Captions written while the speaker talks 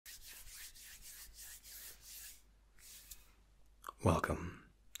welcome.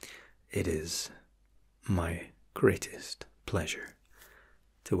 It is my greatest pleasure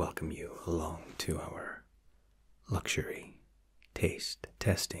to welcome you along to our luxury taste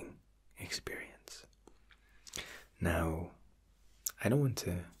testing experience. Now, I don't want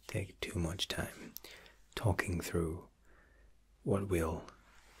to take too much time talking through what we'll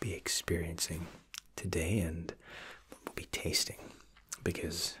be experiencing today and what we'll be tasting,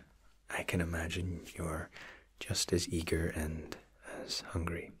 because I can imagine you're just as eager and as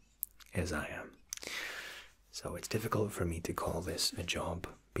hungry as I am. So it's difficult for me to call this a job,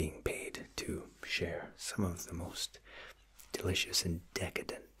 being paid to share some of the most delicious and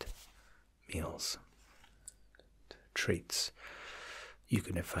decadent meals, treats you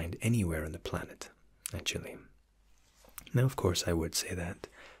could find anywhere on the planet, actually. Now, of course, I would say that,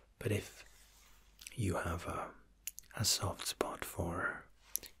 but if you have a soft spot for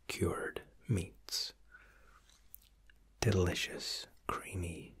cured meats, delicious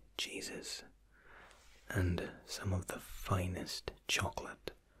creamy cheeses, and some of the finest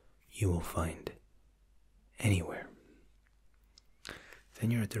chocolate you will find anywhere,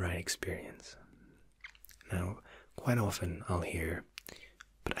 then you're at the right experience. Now, quite often I'll hear,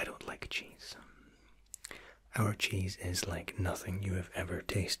 but I don't like cheese. Our cheese is like nothing you have ever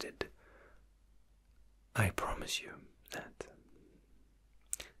tasted. I promise you that.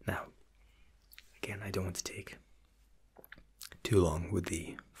 Now, again, I don't want to take too long with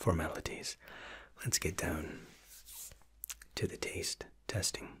the formalities. Let's get down to the taste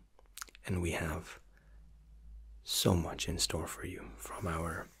testing. And we have so much in store for you, from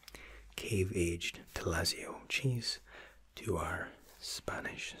our cave-aged Telacio cheese to our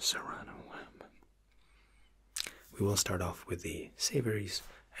Spanish Serrano ham. We will start off with the savories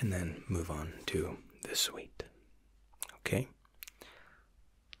and then move on to the sweet. Okay?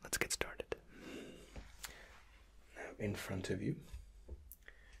 Let's get started. Now, in front of you,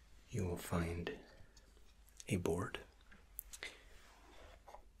 you will find a board,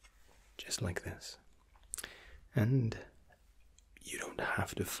 just like this. And you don't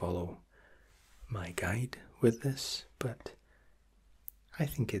have to follow my guide with this, but I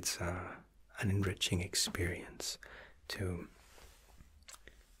think it's an enriching experience to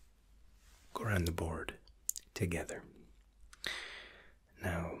go around the board together.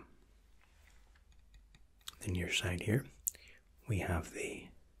 Now, the near side here, we have the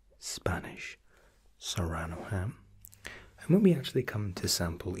Spanish Serrano ham. And when we actually come to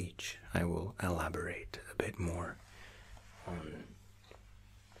sample each, I will elaborate a bit more on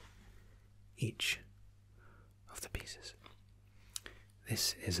each of the pieces.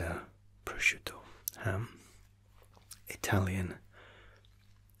 This is a prosciutto ham, Italian,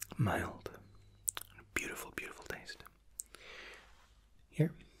 mild, beautiful, beautiful taste.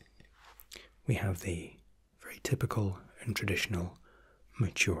 Here we have the very typical and traditional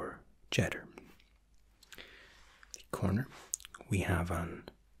mature cheddar. The corner we have an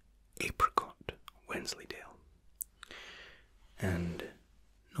apricot Wensleydale, and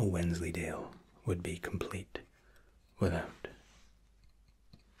no Wensleydale would be complete without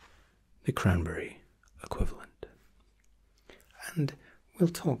the cranberry equivalent. And we'll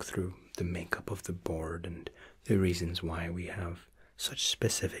talk through the makeup of the board and the reasons why we have such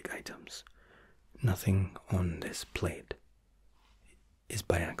specific items. Nothing on this plate is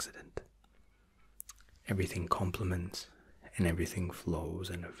by accident. Everything complements and everything flows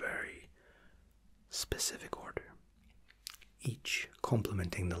in a very specific order, each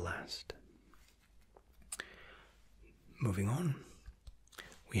complementing the last. Moving on,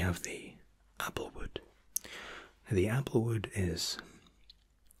 we have the applewood. Now, the applewood is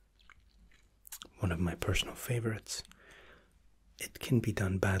one of my personal favorites. It can be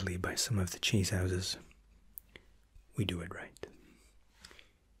done badly by some of the cheese houses. We do it right.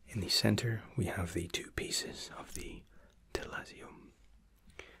 In the center, we have the two pieces of the Telacio.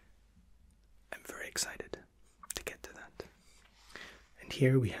 I'm very excited to get to that. And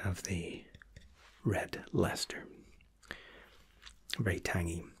here we have the red Leicester. Very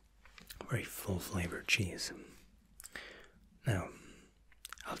tangy, very full-flavored cheese. Now,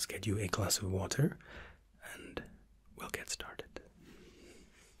 I'll just get you a glass of water and we'll get started.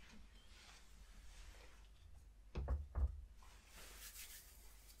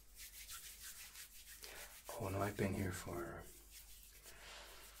 Oh no, I've been here for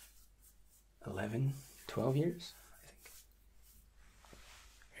 11, 12 years, I think.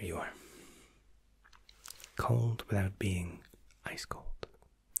 Here you are. Cold without being ice cold.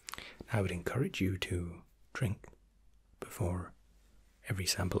 I would encourage you to drink before every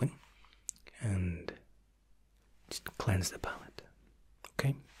sampling and just cleanse the palate.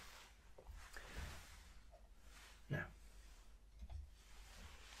 Okay? Now,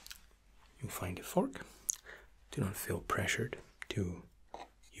 find a fork. Do not feel pressured to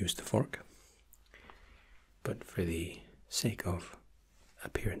use the fork, but for the sake of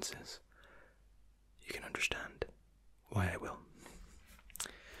appearances, you can understand why I will.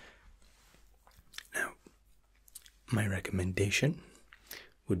 Now, my recommendation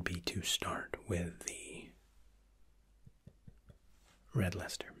would be to start with the red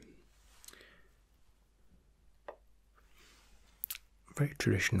Leicester. Very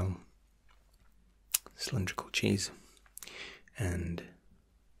traditional cylindrical cheese, and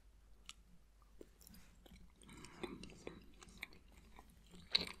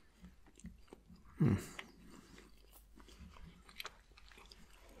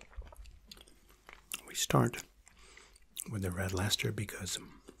we start with the red Leicester because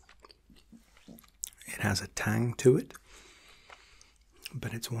it has a tang to it,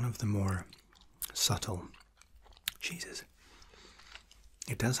 but it's one of the more subtle cheeses.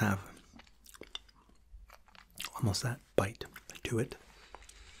 It does have almost that bite to it,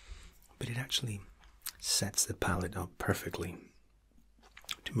 but it actually sets the palate up perfectly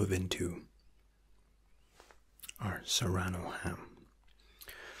to move into our Serrano ham.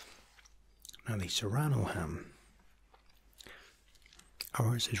 Now the Serrano ham,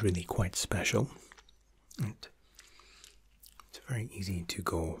 ours is really quite special, and it's very easy to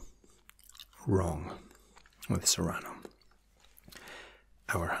go wrong with Serrano.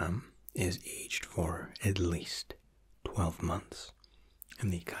 Our ham is aged for at least 12 months in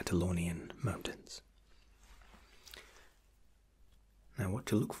the Catalonian mountains. Now, what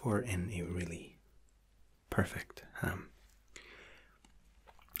to look for in a really perfect ham?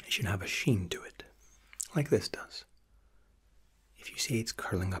 It should have a sheen to it, like this does. If you see it's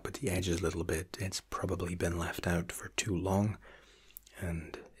curling up at the edges a little bit, it's probably been left out for too long,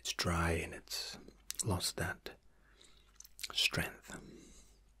 and it's dry and it's lost that strength.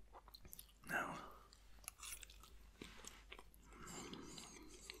 Now,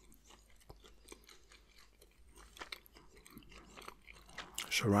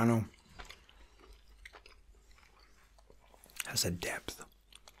 Serrano has a depth,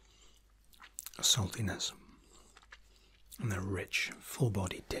 a saltiness, and a rich,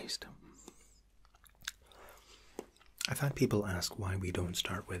 full-bodied taste. I've had people ask why we don't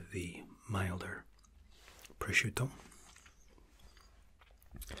start with the milder prosciutto.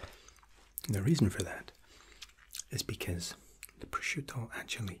 And the reason for that is because the prosciutto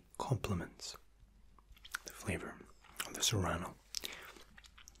actually complements the flavor of the Serrano.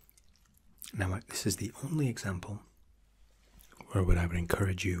 Now, this is the only example where I would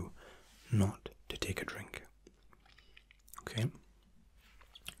encourage you not to take a drink. Okay?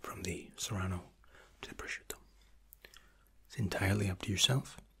 From the Serrano to the prosciutto. It's entirely up to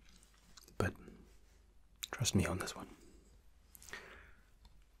yourself, but trust me on this one.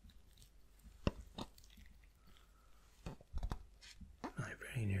 I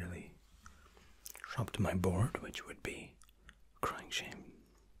very nearly dropped my board, which would be a crying shame.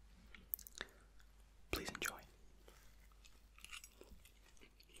 Please enjoy.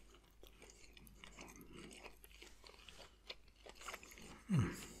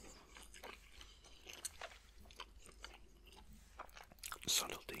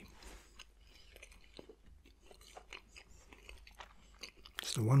 Subtlety.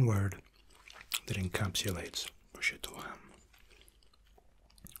 It's the one word that encapsulates prosciutto ham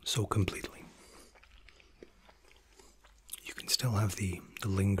so completely. You can still have the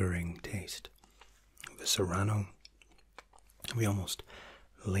lingering taste of the Serrano. We almost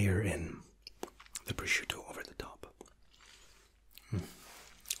layer in the prosciutto over the top. It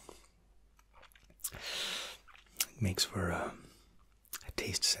makes for a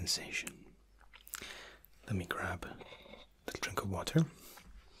taste sensation. Let me grab a little drink of water.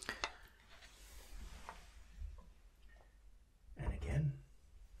 And again,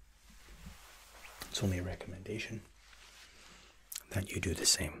 it's only a recommendation that you do the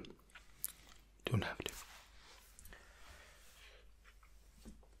same. Don't have to.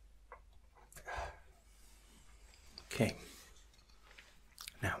 Okay.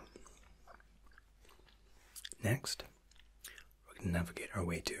 Now, next, we're going to navigate our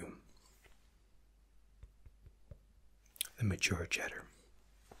way to the mature cheddar.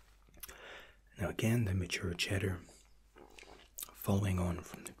 Now again, the mature cheddar, following on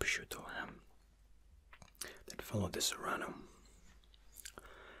from the prosciutto ham that followed the Serrano.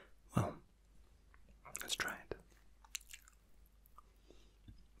 Well, let's try it.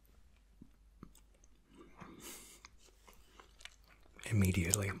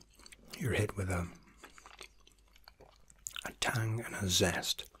 Immediately, you're hit with a tang and a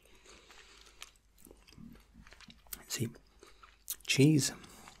zest. See, cheese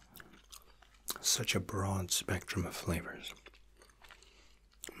such a broad spectrum of flavors.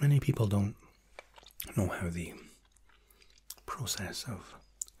 Many people don't know how the process of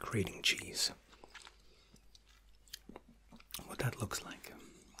creating cheese, what that looks like.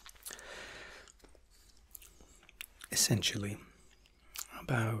 Essentially,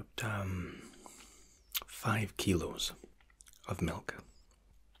 about 5 kilos of milk,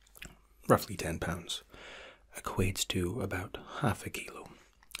 roughly 10 pounds, equates to about half a kilo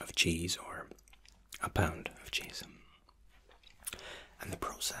of cheese or a pound of cheese. And the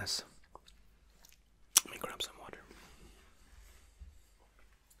process, let me grab some water.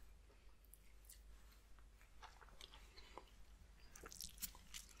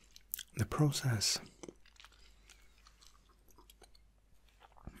 The process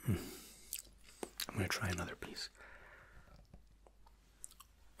I'm going to try another piece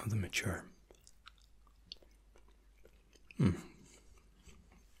of the mature.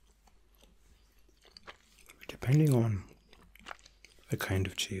 Depending on the kind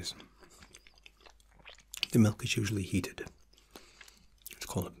of cheese, the milk is usually heated. It's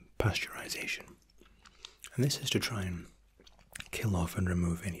called pasteurization. And this is to try and kill off and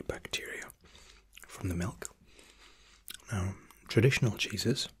remove any bacteria from the milk. Now, traditional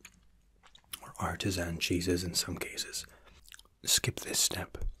cheeses, or artisan cheeses in some cases, skip this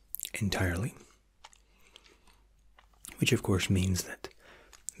step entirely, which of course means that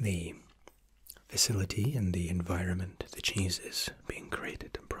the facility and the environment the cheese is being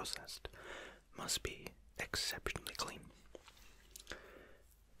created and processed must be exceptionally clean.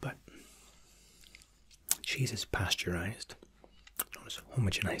 But cheese is pasteurized, known as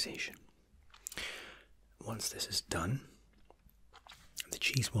homogenization. Once this is done, the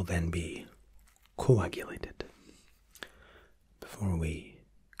cheese will then be coagulated. Before we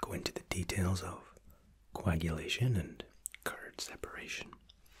go into the details of coagulation and curd separation,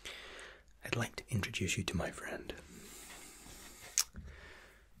 I'd like to introduce you to my friend.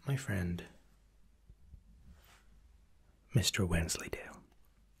 My friend, Mr. Wensleydale.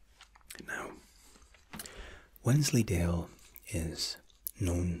 Now, Wensleydale is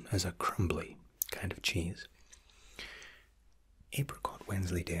known as a crumbly kind of cheese. Apricot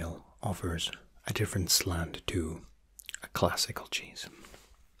Wensleydale offers a different slant to a classical cheese.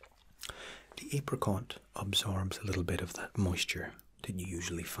 The apricot absorbs a little bit of that moisture that you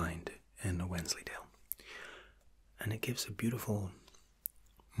usually find in a Wensleydale, and it gives a beautiful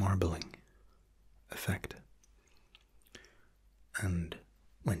marbling effect. And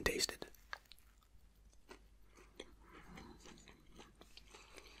when tasted,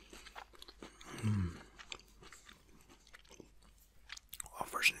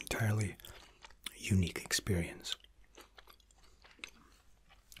 offers an entirely unique experience.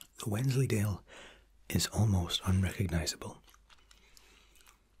 The Wensleydale is almost unrecognizable,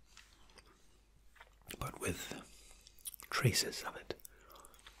 but with traces of it.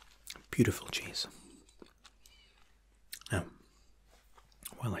 Beautiful cheese. Now,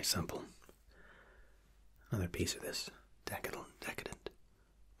 while I sample another piece of this decadent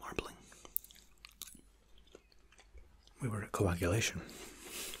marbling, we were at coagulation.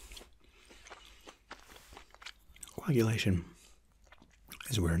 Coagulation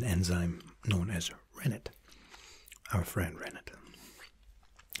is where an enzyme known as rennet, our friend rennet,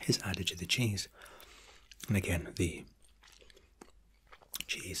 is added to the cheese. And again, the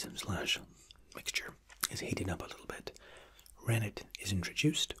cheese slash mixture is heated up a little bit. Rennet is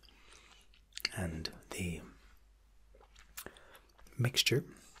introduced, and the mixture,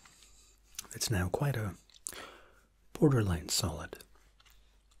 that's now quite a borderline solid,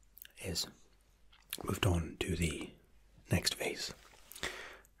 is moved on to the next phase.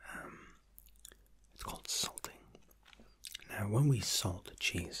 It's called salting. Now, when we salt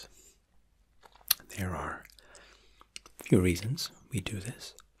cheese, there are a few reasons we do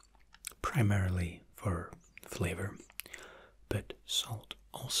this. Primarily for flavor, but salt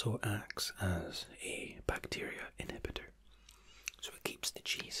also acts as a bacteria inhibitor, so it keeps the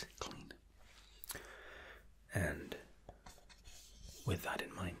cheese clean. And with that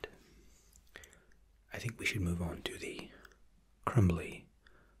in mind, I think we should move on to the crumbly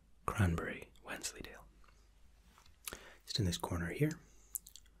cranberry Wensleydale. Just in this corner here.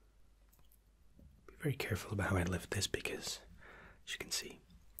 Be very careful about how I lift this because, as you can see,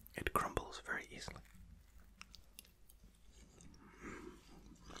 it crumbles very easily.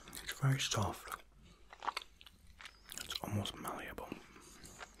 It's very soft. It's almost malleable.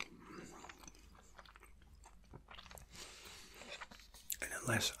 And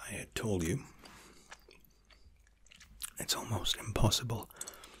unless I had told you, it's almost impossible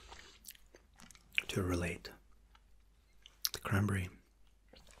to relate the cranberry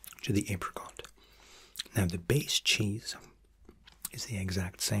to the apricot. Now, the base cheese is the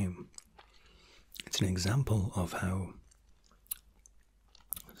exact same. It's an example of how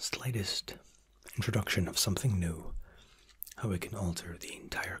the slightest introduction of something new, how it can alter the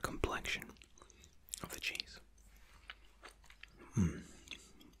entire complexion of the cheese.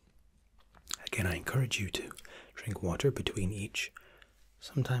 Again, I encourage you to drink water between each.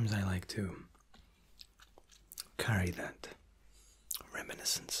 Sometimes I like to carry that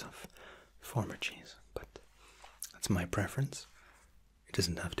reminiscence of former cheese, but that's my preference. It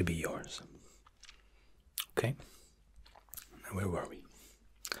doesn't have to be yours. Okay, now where were we?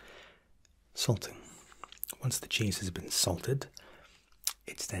 Salting. Once the cheese has been salted,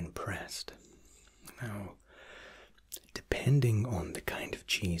 it's then pressed. Now, depending on the kind of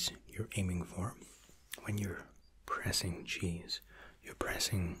cheese you're aiming for, when you're pressing cheese, you're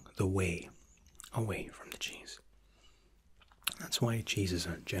pressing the whey away from the cheese. That's why cheeses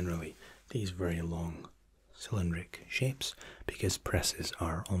are generally these very long cylindric shapes, because presses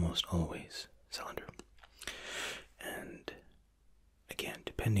are almost always cylinder. And again,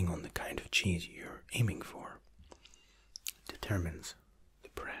 depending on the kind of cheese you're aiming for, determines the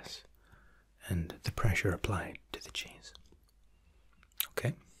press and the pressure applied to the cheese.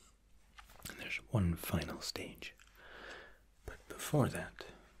 Okay? And there's one final stage. But before that,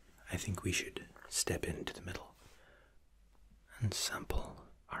 I think we should step into the middle and sample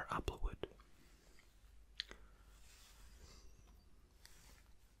our applewood.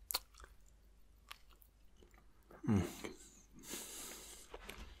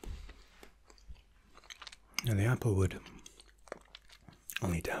 Now the applewood, I'll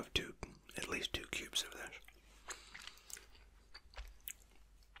need to have at least two cubes of that.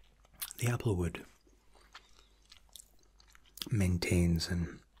 The applewood maintains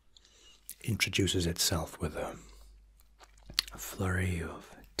and introduces itself with a flurry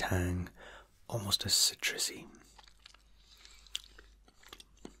of tang, almost a citrusy.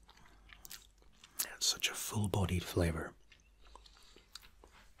 It's such a full-bodied flavor.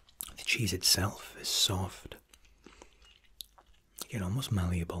 The cheese itself is soft, yet almost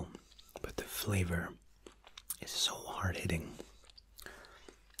malleable, but the flavor is so hard-hitting.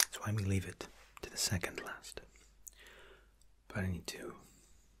 That's why we leave it to the second last. But I need to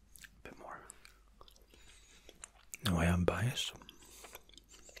a bit more. Now I am biased,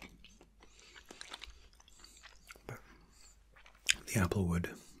 but the applewood,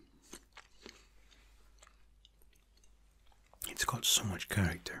 it's got so much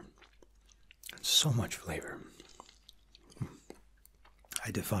character and so much flavor. I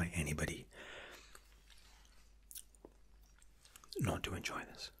defy anybody not to enjoy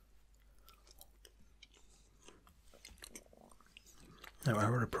this. Now,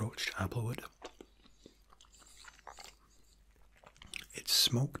 our approach to applewood, it's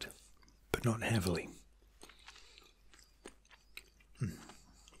smoked, but not heavily.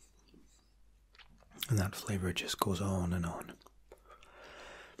 And that flavor just goes on and on.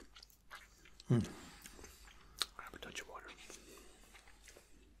 Grab a touch of water.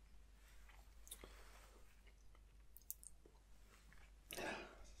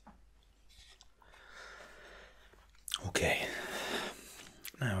 Okay,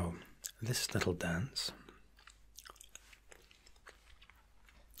 now this little dance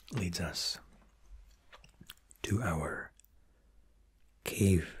leads us to our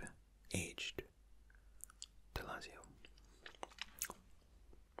cave-aged Telazio.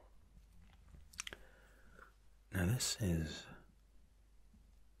 Now this is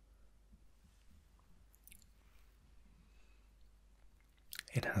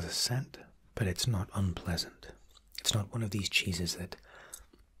it has a scent, but it's not unpleasant. It's not one of these cheeses that,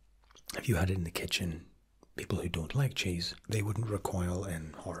 if you had it in the kitchen, people who don't like cheese, they wouldn't recoil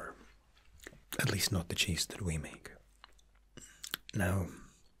in horror. At least not the cheese that we make. Now,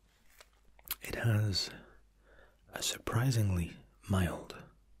 it has a surprisingly mild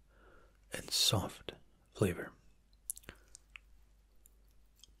and soft flavor.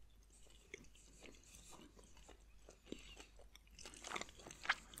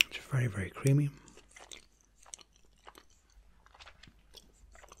 It's very, very creamy.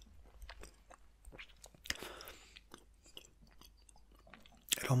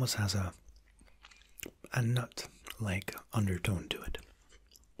 It almost has a nut-like undertone to it.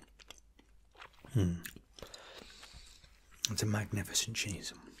 It's a magnificent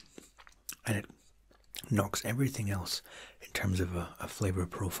cheese, and it knocks everything else in terms of a flavor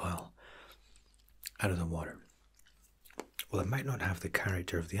profile out of the water. Well, it might not have the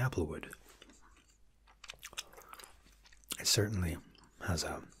character of the applewood. It certainly has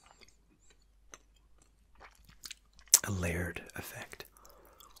a layered effect.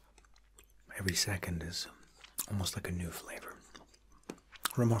 Every second is almost like a new flavor.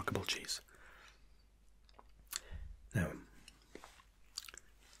 Remarkable cheese. Now,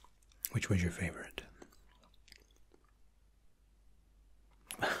 which was your favorite?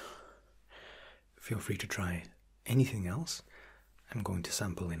 Feel free to try anything else. I'm going to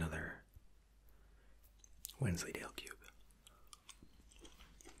sample another Wensleydale cube.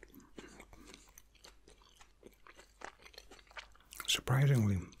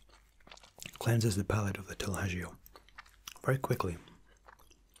 Surprisingly, cleanses the palate of the Tellagio very quickly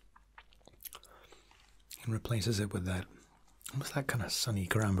and replaces it with that almost that kind of sunny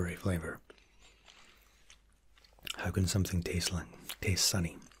cranberry flavor. How can something taste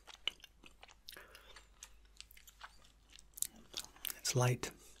sunny? It's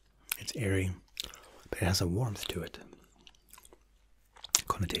light, it's airy, but it has a warmth to it.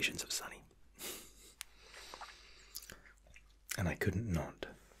 Connotations of sunny. And I couldn't not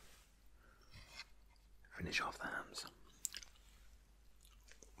finish off the hams.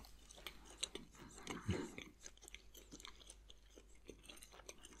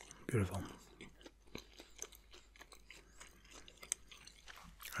 Beautiful.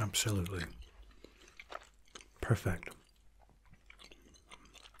 Absolutely perfect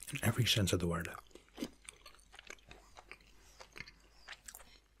in every sense of the word.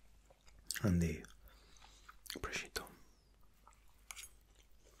 And the prosciutto.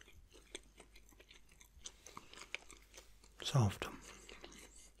 Soft.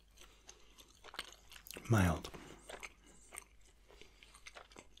 Mild.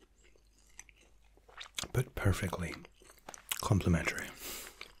 But perfectly complimentary.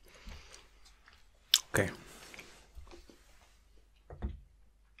 Okay.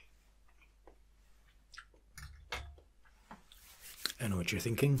 I know what you're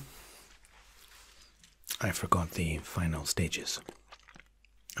thinking. I forgot the final stages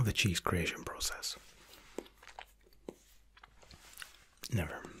of the cheese creation process.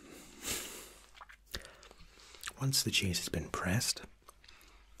 Never. Once the cheese has been pressed,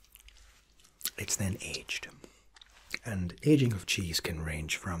 it's then aged. And aging of cheese can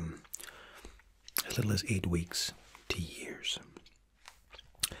range from as little as 8 weeks to years.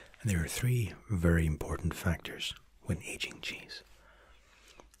 And there are 3 very important factors when aging cheese.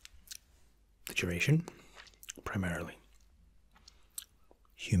 The duration, primarily,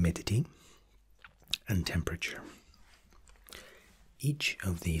 humidity, and temperature. Each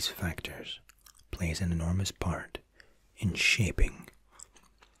of these factors plays an enormous part in shaping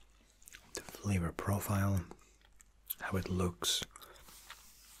the flavor profile, how it looks,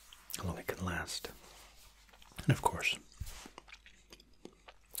 how long it can last, and of course,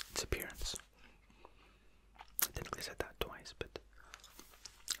 its appearance. I technically said that twice, but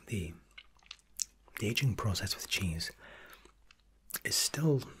the aging process with cheese is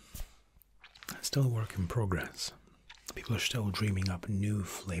still a work in progress. People are still dreaming up new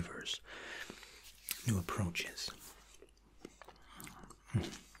flavors, new approaches.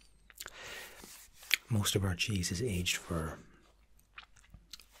 Most of our cheese is aged for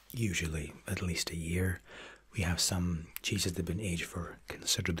usually at least a year. We have some cheeses that have been aged for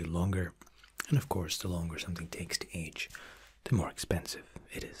considerably longer. And of course, the longer something takes to age, the more expensive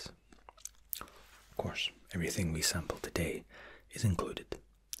it is. Of course, everything we sample today is included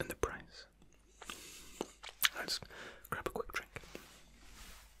in the price. Let's grab a quick drink.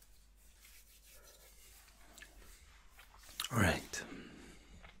 All right.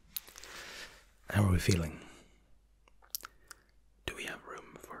 How are we feeling? Do we have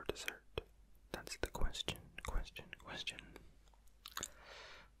room for dessert? That's the question.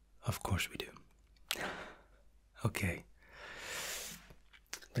 Of course we do. Okay.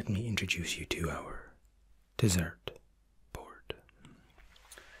 Let me introduce you to our dessert board.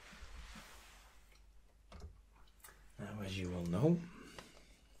 Now, as you will know,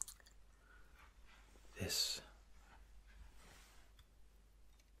 this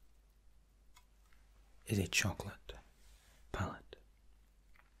is a chocolate palette.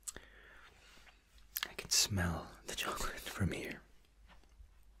 I can smell the chocolate from here.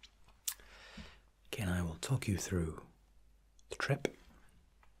 Again, I will talk you through the trip.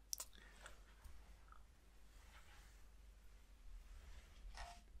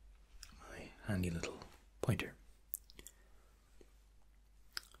 My handy little pointer.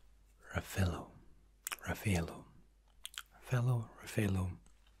 Raffaello.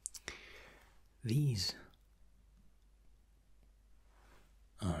 These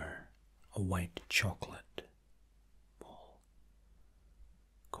are a white chocolate ball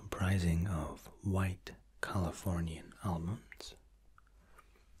comprising of white Californian almonds.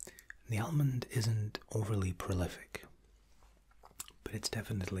 The almond isn't overly prolific, but it's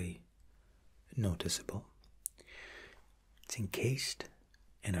definitely noticeable. It's encased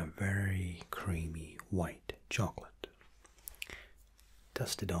in a very creamy white chocolate,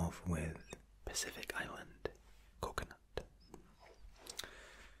 dusted off with Pacific Island coconut.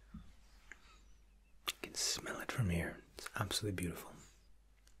 You can smell it from here. It's absolutely beautiful.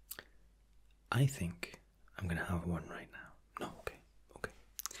 I think I'm going to have one right now. No, okay.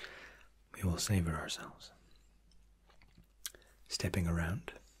 We will savor ourselves. Stepping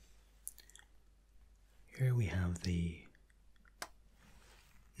around, here we have the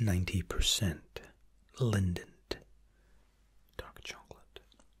 90% linden dark chocolate.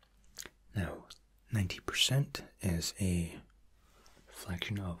 Now, 90% is a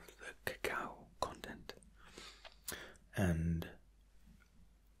reflection of the cacao content, and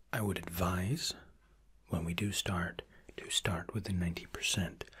I would advise when we do start to start with the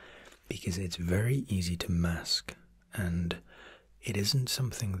 90% because it's very easy to mask and it isn't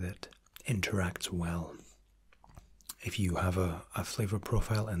something that interacts well. If you have a flavor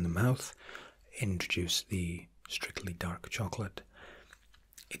profile in the mouth, introduce the strictly dark chocolate,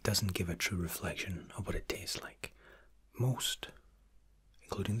 it doesn't give a true reflection of what it tastes like. Most,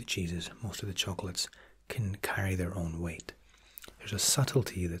 including the cheeses, most of the chocolates can carry their own weight. There's a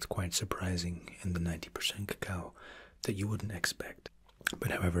subtlety that's quite surprising in the 90% cacao that you wouldn't expect, but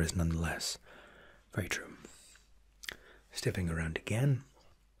however is nonetheless very true. Stepping around again,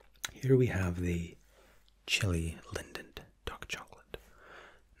 here we have the chili linden dark chocolate.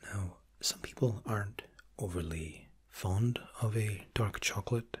 Now, some people aren't overly fond of a dark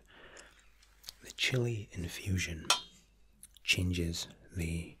chocolate. The chili infusion changes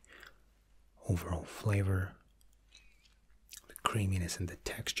the overall flavor, the creaminess and the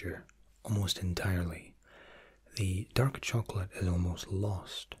texture almost entirely. The dark chocolate is almost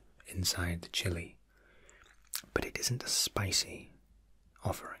lost inside the chili, but it isn't a spicy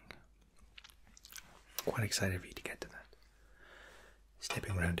offering. Quite excited for you to get to that.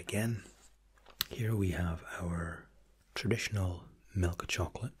 Stepping around again, here we have our traditional milk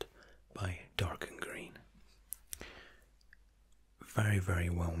chocolate by Dark and Green. Very, very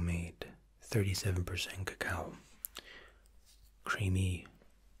well made. 37% cacao. Creamy,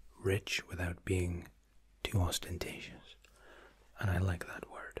 rich without being too ostentatious. And I like that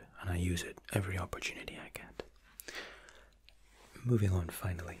word, and I use it every opportunity I get. Moving on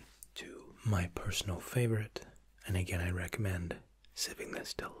finally to my personal favorite, and again I recommend sipping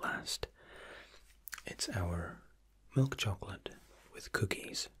this till last. It's our milk chocolate with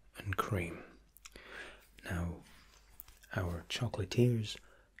cookies and cream. Now, our chocolatiers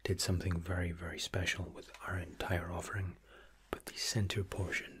did something very, very special with our entire offering, but the center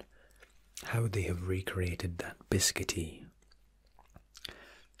portion, how they have recreated that biscuity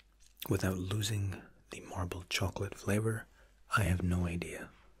without losing the marbled chocolate flavor, I have no idea,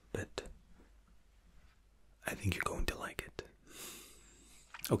 but I think you're going to like it.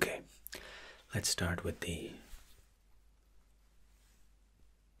 Okay, let's start with the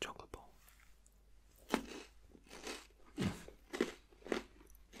chocolate ball.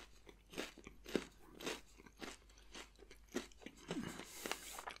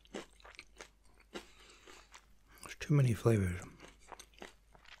 There's too many flavors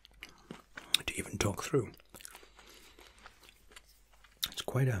to even talk through. It's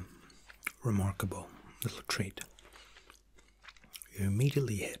quite a remarkable little treat. You're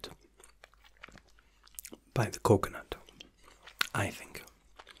immediately hit by the coconut, I think.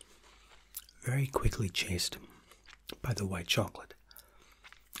 Very quickly chased by the white chocolate.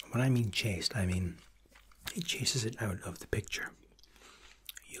 When I mean chased, I mean it chases it out of the picture.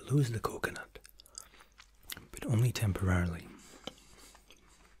 You lose the coconut, but only temporarily.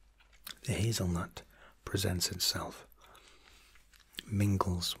 The hazelnut presents itself,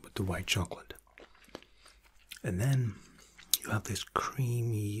 mingles with the white chocolate, and then you have this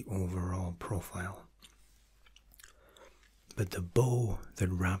creamy overall profile. But the bow that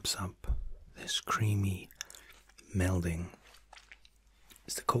wraps up this creamy melding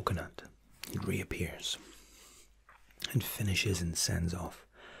is the coconut. It reappears and finishes and sends off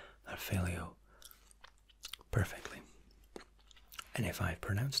that failure perfectly. And if I've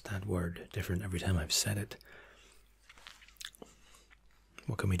pronounced that word different every time I've said it,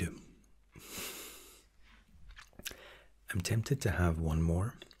 what can we do? I'm tempted to have one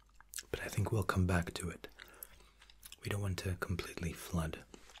more, but I think we'll come back to it. We don't want to completely flood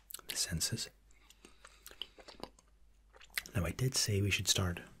the senses. Now, I did say we should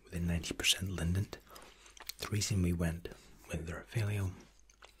start with a 90% linden. The reason we went with the Raphaelio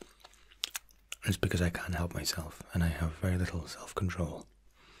is because I can't help myself, and I have very little self-control.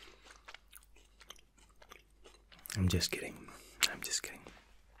 I'm just kidding.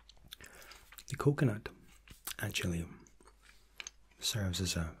 the coconut actually serves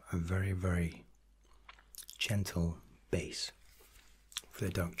as a very, very gentle base for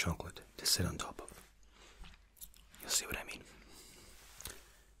the dark chocolate to sit on top of. You'll see what I mean.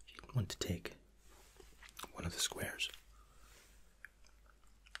 You want to take one of the squares.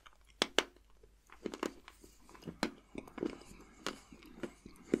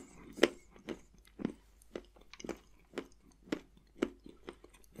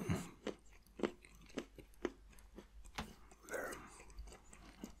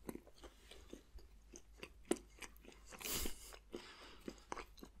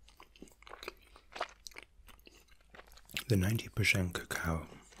 The 90% cacao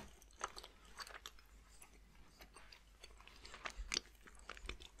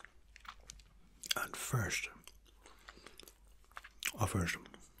at first offers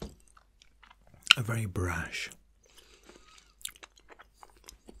a very brash,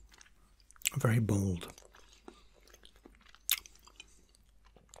 a very bold,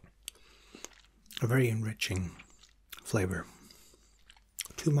 a very enriching flavor.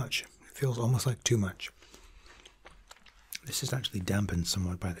 Too much. It feels almost like too much. This is actually dampened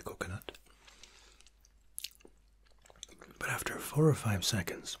somewhat by the coconut. But after 4 or 5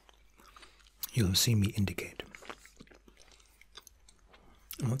 seconds, you'll have seen me indicate.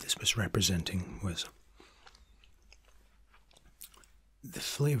 And what this was representing was the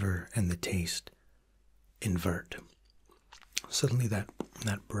flavor and the taste invert. Suddenly that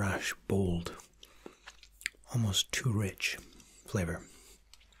brash, bold, almost too rich flavor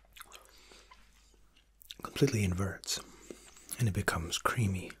completely inverts. And it becomes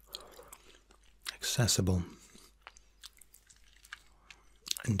creamy, accessible,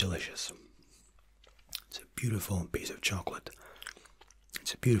 and delicious. It's a beautiful piece of chocolate.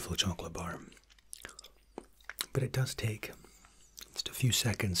 It's a beautiful chocolate bar. But it does take just a few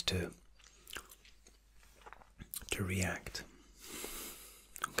seconds to react.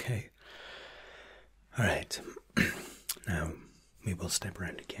 Okay. Alright. Now we will step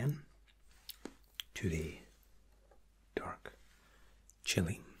around again to the dark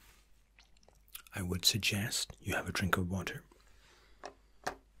chili. I would suggest you have a drink of water.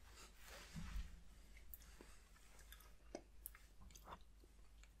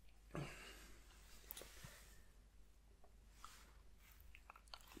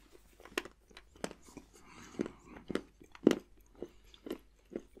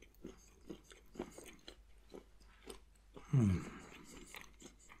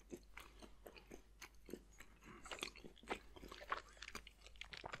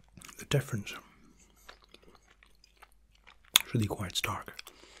 The difference is really quite stark.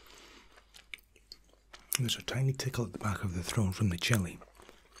 There's a tiny tickle at the back of the throat from the chili.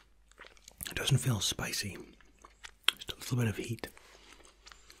 It doesn't feel spicy, just a little bit of heat.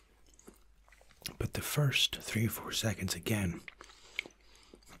 But the first 3 or 4 seconds again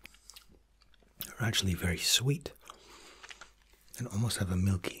are actually very sweet and almost have a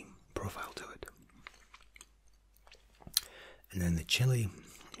milky profile to it. And then the chili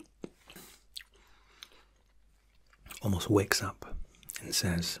almost wakes up and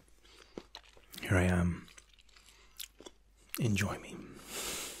says, "Here I am, enjoy me."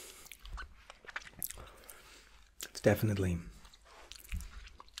 It's definitely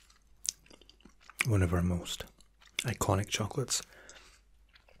one of our most iconic chocolates,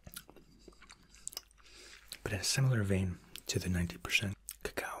 but in a similar vein to the 90%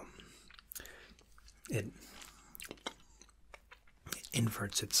 cacao. It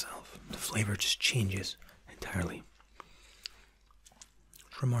inverts itself. The flavor just changes entirely.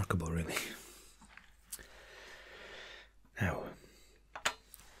 It's remarkable, really. Now,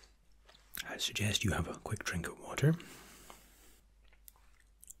 I suggest you have a quick drink of water.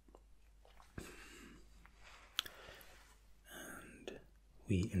 And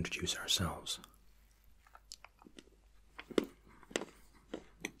we introduce ourselves.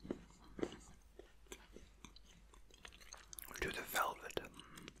 To the velvet.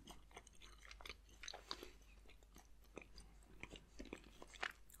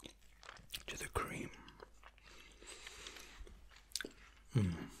 To the cream.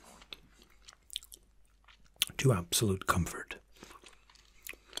 To absolute comfort.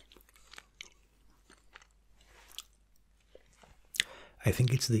 I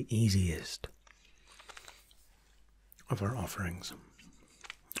think it's the easiest of our offerings.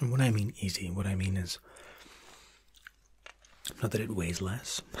 And when I mean easy, what I mean is not that it weighs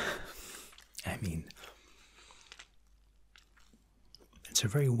less. I mean, it's a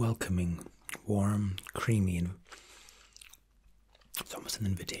very welcoming, warm, creamy, and it's almost an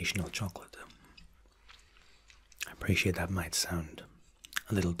invitational chocolate. I appreciate that might sound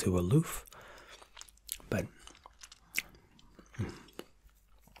a little too aloof, but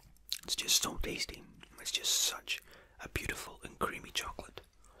it's just so tasty. It's just such a beautiful and creamy chocolate.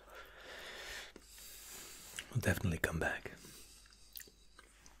 We'll definitely come back.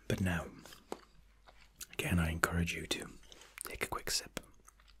 But now, again, I encourage you to take a quick sip,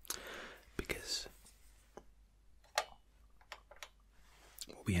 because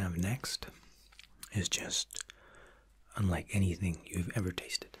what we have next is just unlike anything you've ever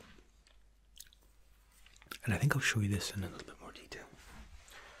tasted. And I think I'll show you this in a little bit more detail.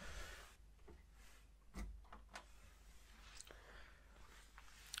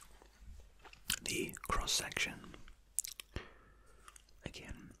 The cross-section.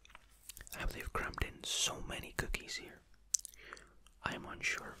 Again, how they've crammed in so many cookies here, I am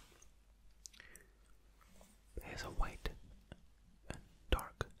unsure. It has a white and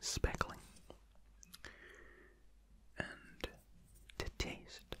dark speckling. And to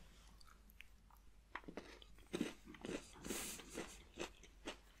taste,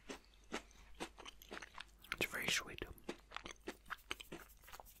 it's very sweet.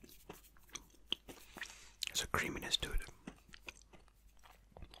 There's a creaminess to it.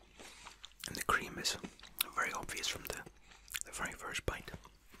 And the cream is very obvious from the very first bite.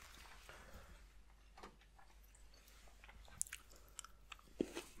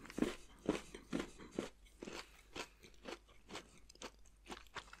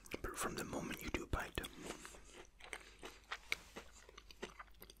 But from the moment you do bite,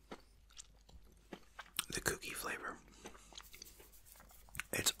 the cookie flavor,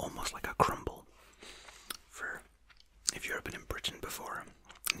 it's almost like a crumble. For if you've been in Britain before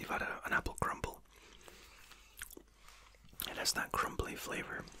and you've had an apple crumble, it has that crumbly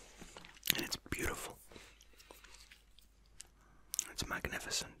flavor, and it's beautiful. It's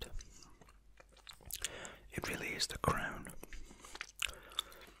magnificent. It really is the crown,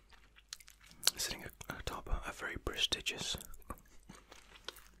 sitting atop a very prestigious,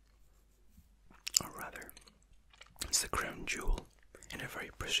 or rather, it's the crown jewel in a very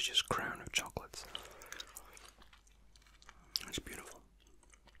prestigious crown of chocolates. It's beautiful.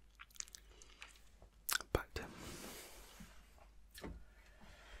 But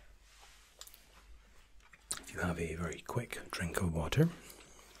if you have a very quick drink of water,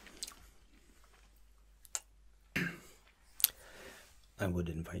 I would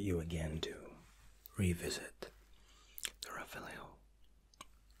invite you again to revisit the Raffaello.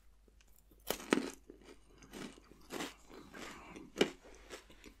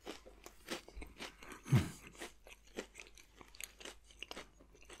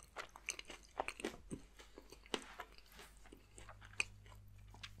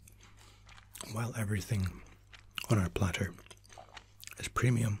 While everything on our platter is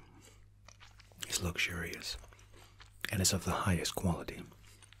premium, is luxurious, and is of the highest quality.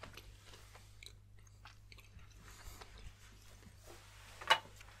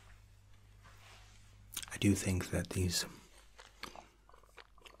 I do think that these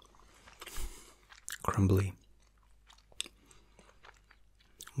crumbly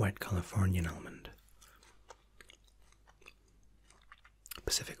white Californian almond,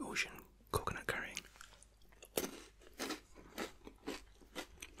 Pacific Ocean coconut carrying,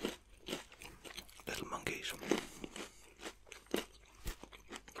 little monkeys,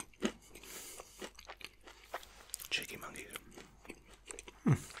 cheeky monkeys.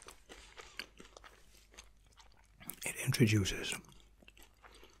 It introduces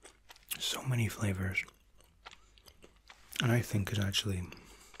so many flavors, and I think is actually,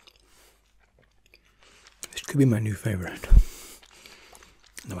 this could be my new favorite.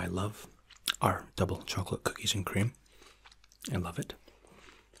 Now, I love our double chocolate cookies and cream. I love it.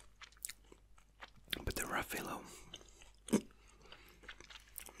 But the Raffaello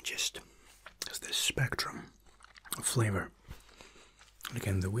just has this spectrum of flavor. And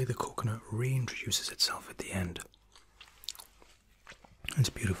again, the way the coconut reintroduces itself at the end,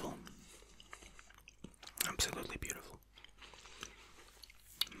 it's beautiful. Absolutely beautiful.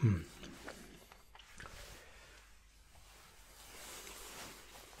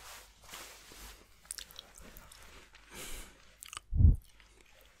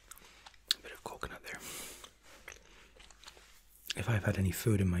 If I've had any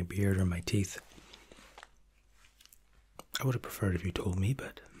food in my beard or my teeth, I would have preferred if you told me,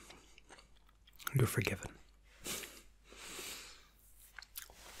 but you're forgiven.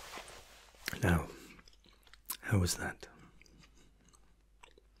 Now, how was that?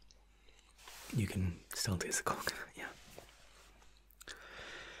 You can still taste the coconut, yeah.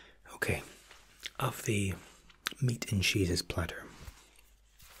 Okay, of the meat and cheeses platter,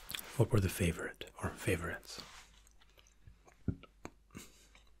 what were the favorite or favorites?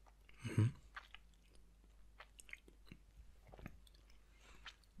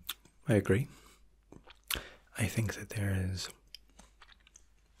 I agree. I think that there is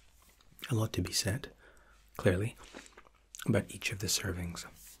a lot to be said, clearly, about each of the servings,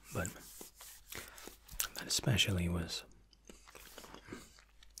 but that especially was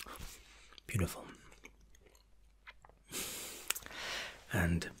beautiful.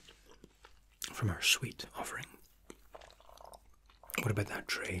 And from our sweet offering, what about that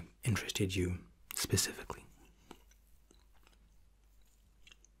tray interested you specifically?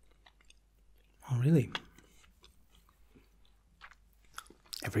 Oh, really?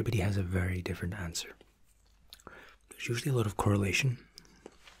 Everybody has a very different answer. There's usually a lot of correlation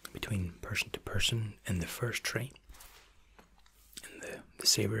between person to person in the first tray, in the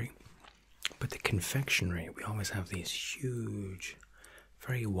savory, but the confectionery, we always have these huge,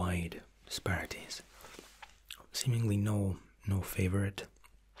 very wide disparities. Seemingly no favorite,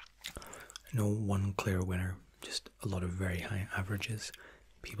 no one clear winner, just a lot of very high averages,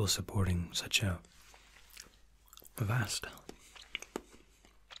 people supporting such a vast.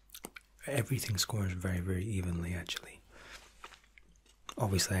 Everything scores very, very evenly, actually.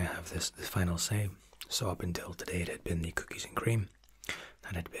 Obviously, I have this final say. So up until today, it had been the cookies and cream.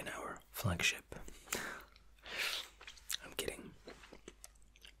 That had been our flagship. I'm kidding.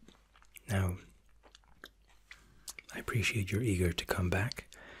 Now, I appreciate you're eager to come back.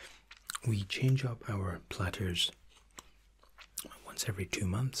 We change up our platters once every 2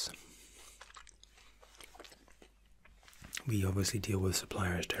 months. We obviously deal with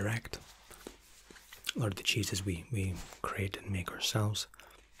suppliers direct. A lot of the cheeses we create and make ourselves.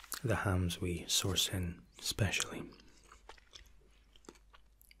 The hams we source in specially.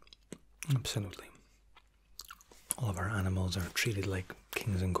 Absolutely. All of our animals are treated like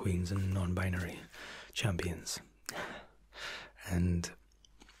kings and queens and non-binary champions. And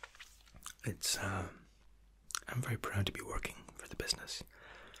it's, I'm very proud to be working for the business.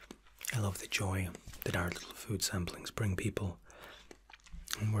 I love the joy that our little food samplings bring people.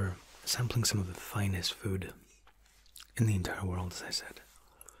 And we're sampling some of the finest food in the entire world, as I said.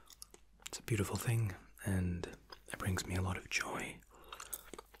 It's a beautiful thing, and it brings me a lot of joy.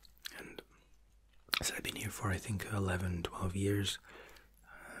 And so I've been here for, I think, 11, 12 years,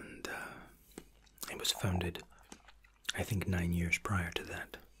 and it was founded, I think, 9 years prior to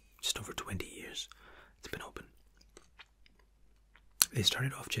that. Just over 20 years it's been open. They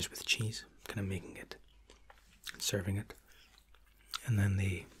started off just with cheese, kind of making it, serving it, and then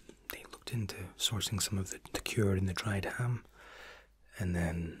they looked into sourcing some of the cured and the dried ham, and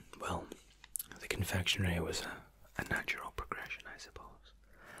then, well, the confectionery was a natural progression, I suppose.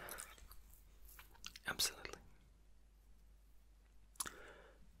 Absolutely.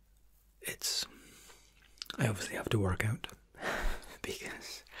 I obviously have to work out,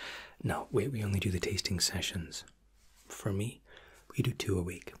 because, no, we only do the tasting sessions. For me, we do 2 a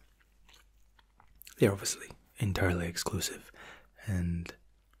week. They're obviously entirely exclusive, and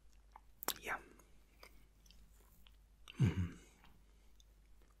yeah.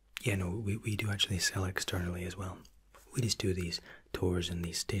 Yeah, no, we do actually sell externally as well. We just do these tours and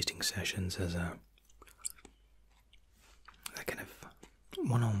these tasting sessions as a kind of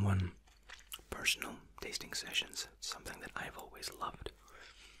one-on-one personal tasting sessions. It's something that I've always loved.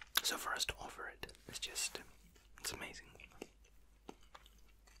 So for us to offer it, it's amazing.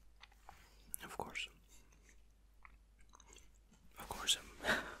 Of course,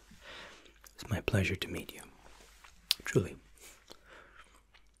 it's my pleasure to meet you. Truly.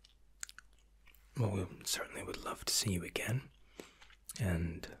 Well, we certainly would love to see you again.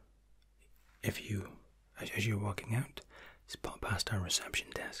 And as you're walking out, just pop past our reception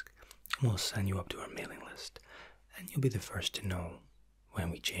desk, and we'll sign you up to our mailing list. And you'll be the first to know when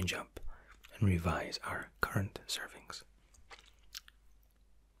we change up and revise our current servings.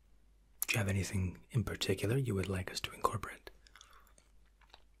 Do you have anything in particular you would like us to incorporate?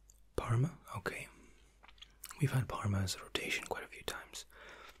 Parma? Okay. We've had Parma as a rotation quite a few times.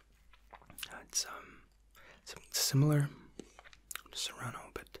 It's similar to Serrano,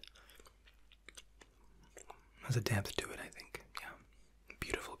 but has a depth to it, I think. Yeah.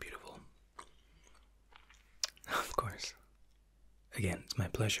 Beautiful, beautiful. Of course. Again, it's my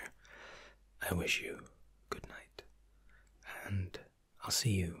pleasure. I wish you good night. And I'll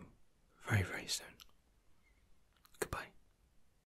see you very, very soon.